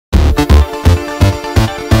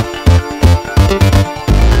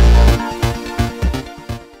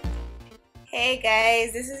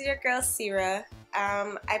guys, this is your girl Sirrah.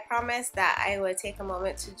 I promised that I would take a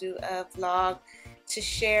moment to do a vlog to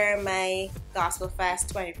share my Gospelfest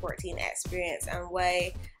 2014 experience and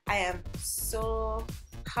why I am so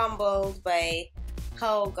humbled by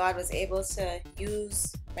how God was able to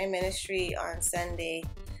use my ministry on Sunday.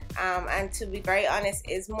 And to be very honest,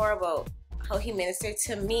 it's more about how He ministered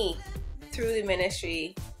to me through the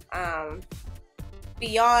ministry,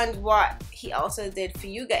 beyond what He also did for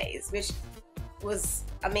you guys, which was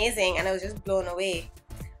amazing, and I was just blown away.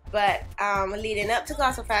 But leading up to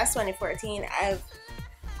Gospelfest 2014, I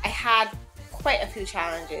had quite a few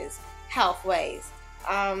challenges health-wise.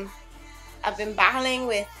 I've been battling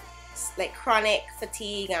with like chronic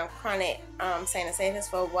fatigue and chronic sinusitis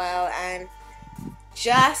for a while, and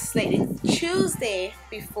just like the Tuesday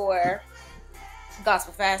before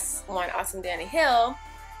Gospelfest, one awesome day on the hill,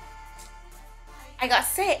 I got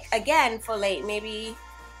sick again for like maybe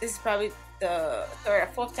this is probably the third or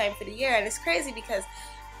fourth time for the year, and it's crazy because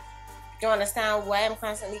you don't understand why I'm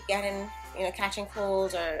constantly getting, catching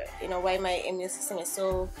colds, or why my immune system is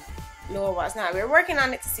so low or what's not. We're working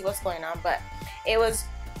on it to see what's going on, but it was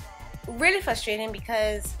really frustrating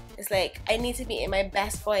because it's like I need to be in my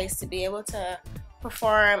best voice to be able to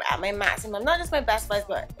perform at my maximum. Not just my best voice,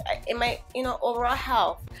 but in my overall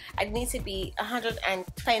health, I need to be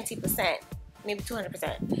 120%, maybe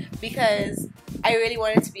 200%, because I really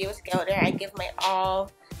wanted to be able to get out there and give my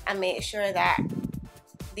all and make sure that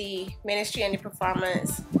the ministry and the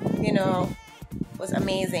performance, was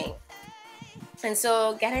amazing. And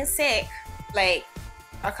so getting sick like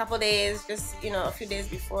a couple days, just a few days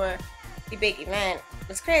before the big event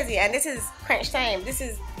was crazy. And this is crunch time. This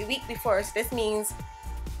is the week before, so this means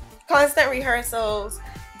constant rehearsals,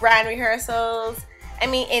 grand rehearsals. I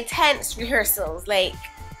mean intense rehearsals, like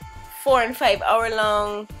 4 and 5 hour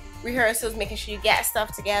long rehearsals, making sure you get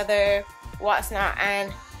stuff together, what's not.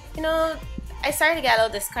 And I started to get a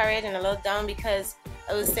little discouraged and a little down because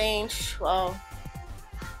I was saying, well,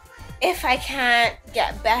 if I can't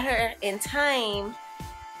get better in time,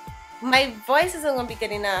 my voice isn't gonna be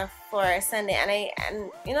good enough for Sunday. And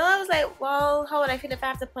I was like, well, how would I feel if I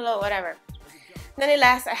have to pull out, whatever.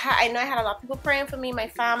 Nonetheless, I know I had a lot of people praying for me, my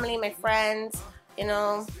family, my friends,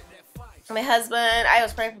 my husband. I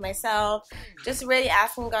was praying for myself, just really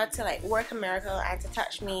asking God to like work a miracle and to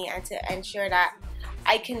touch me and to ensure that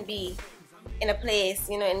I can be in a place,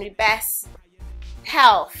 in the best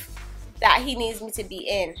health that He needs me to be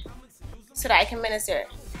in, so that I can minister.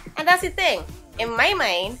 And that's the thing. In my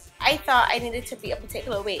mind, I thought I needed to be a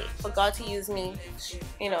particular way for God to use me,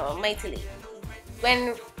 mightily.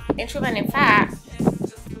 When in truth and in fact,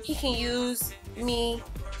 He can use me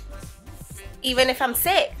even if I'm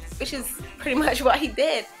sick, which is pretty much what He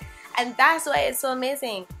did. And that's why it's so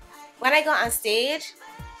amazing. When I got on stage,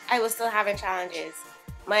 I was still having challenges.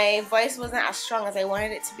 My voice wasn't as strong as I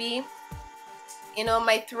wanted it to be.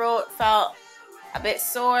 My throat felt a bit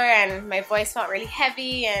sore and my voice felt really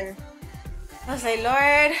heavy, and I was like,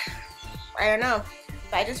 Lord, I don't know.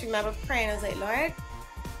 But I just remember praying. I was like, Lord,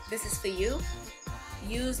 this is for you.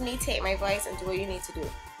 Use me, take my voice, and do what you need to do.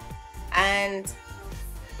 And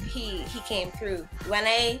He came through. When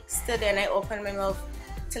I stood there and I opened my mouth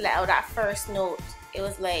to let out that first note, it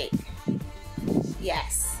was like,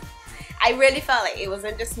 yes. I really felt like it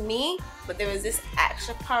wasn't just me, but there was this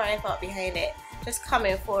extra power I felt behind it, just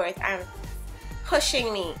coming forth and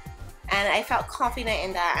pushing me. And I felt confident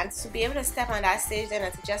in that, and to be able to step on that stage then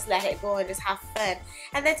and to just let it go and just have fun,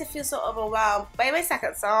 and then to feel so overwhelmed. By my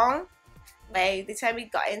second song, by the time we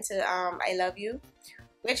got into I Love You,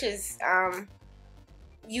 which is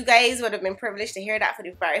you guys would have been privileged to hear that for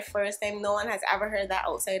the very first time. No one has ever heard that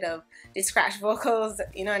outside of the scratch vocals,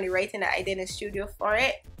 and the writing that I did in the studio for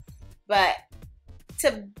it. But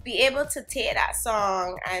to be able to take that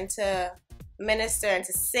song and to minister and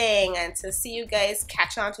to sing and to see you guys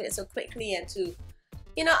catch on to it so quickly, and to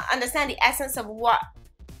understand the essence of what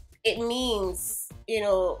it means,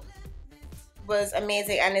 was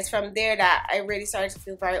amazing. And it's from there that I really started to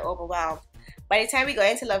feel very overwhelmed. By the time we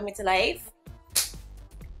got into Love Me to Life,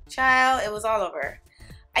 child, it was all over.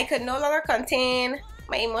 I could no longer contain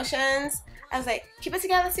my emotions. I was like, keep it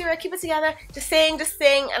together, Sirrah, keep it together. Just sing, just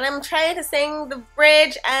sing. And I'm trying to sing the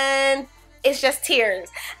bridge and it's just tears.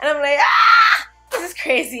 And I'm like, this is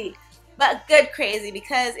crazy. But good crazy,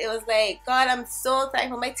 because it was like, God, I'm so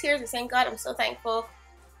thankful. My tears are saying, God, I'm so thankful.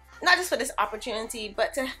 Not just for this opportunity,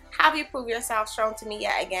 but to have you prove yourself strong to me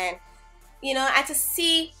yet again. And to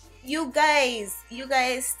see you guys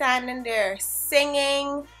standing there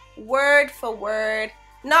singing word for word.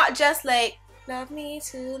 Not just like, love me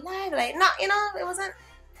to life, like, not, it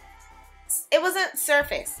wasn't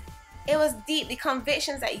surface. it was deep. The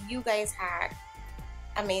convictions that you guys had,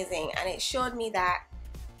 amazing. And it showed me that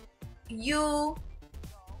you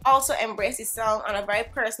also embrace the song on a very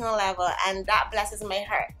personal level, and that blesses my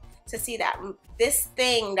heart to see that this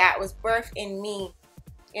thing that was birthed in me,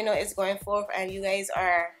 you know, is going forth, and you guys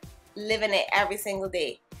are living it every single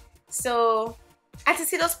day. So, and to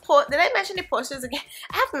see those did I mention the posters again?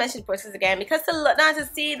 I have to mention the posters again, because to look down to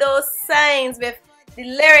see those signs with the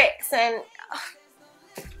lyrics, and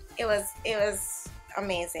it was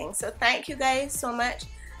amazing. So thank you guys so much.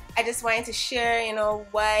 I just wanted to share, you know,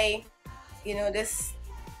 why, you know, this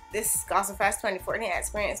Gospelfest 2014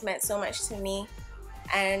 experience meant so much to me,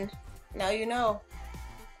 and now you know.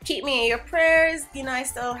 Keep me in your prayers. You know, I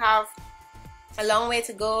still have a long way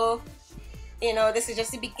to go. You know, this is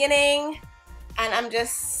just the beginning, and I'm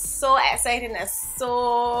just so excited and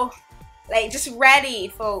so like just ready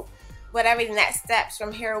for whatever the next steps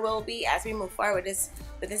from here will be as we move forward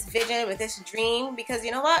with this vision, with this dream, because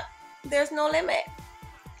you know what? There's no limit.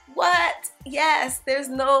 What? Yes, there's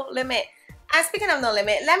no limit. And speaking of no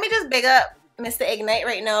limit, let me just big up Mr. Ignite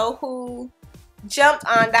right now, who jumped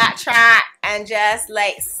on that track and just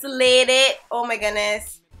like slayed it. Oh my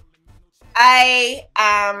goodness. I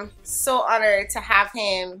am so honored to have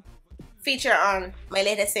him feature on my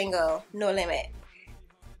latest single, No Limit.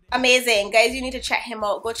 Amazing. Guys, you need to check him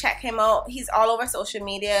out. Go check him out. He's all over social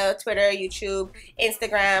media, Twitter, YouTube,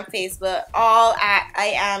 Instagram, Facebook, all at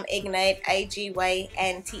I am Ignite,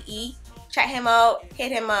 IGYNTE. Check him out,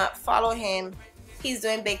 hit him up, follow him. He's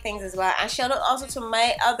doing big things as well. And shout out also to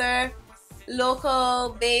my other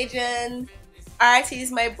local Bajan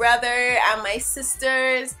artists, my brother and my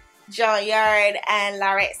sisters, John Yard and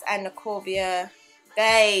Larix and Nicovia.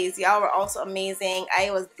 Guys, y'all were also amazing.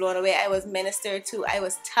 I was blown away. I was ministered to. I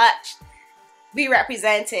was touched. We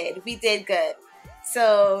represented. We did good.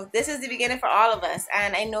 So this is the beginning for all of us.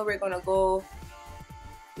 And I know we're going to go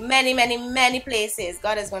many, many, many places.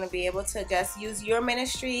 God is going to be able to just use your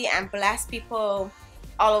ministry and bless people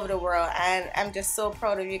all over the world. And I'm just so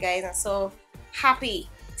proud of you guys and so happy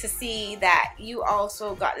to see that you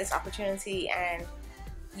also got this opportunity and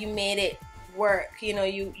you made it work. You know,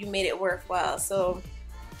 you made it worthwhile. So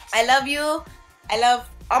I love you. I love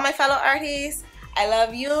all my fellow artists. I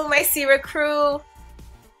love you, my Sirrah crew.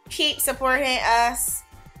 Keep supporting us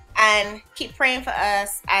and keep praying for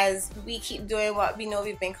us as we keep doing what we know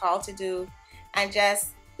we've been called to do, and just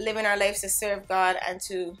living our lives to serve God and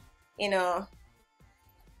to, you know,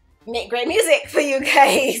 make great music for you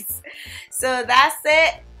guys. So that's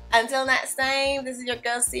it. Until next time, this is your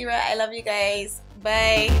girl Sirrah. I love you guys.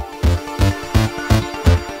 Bye.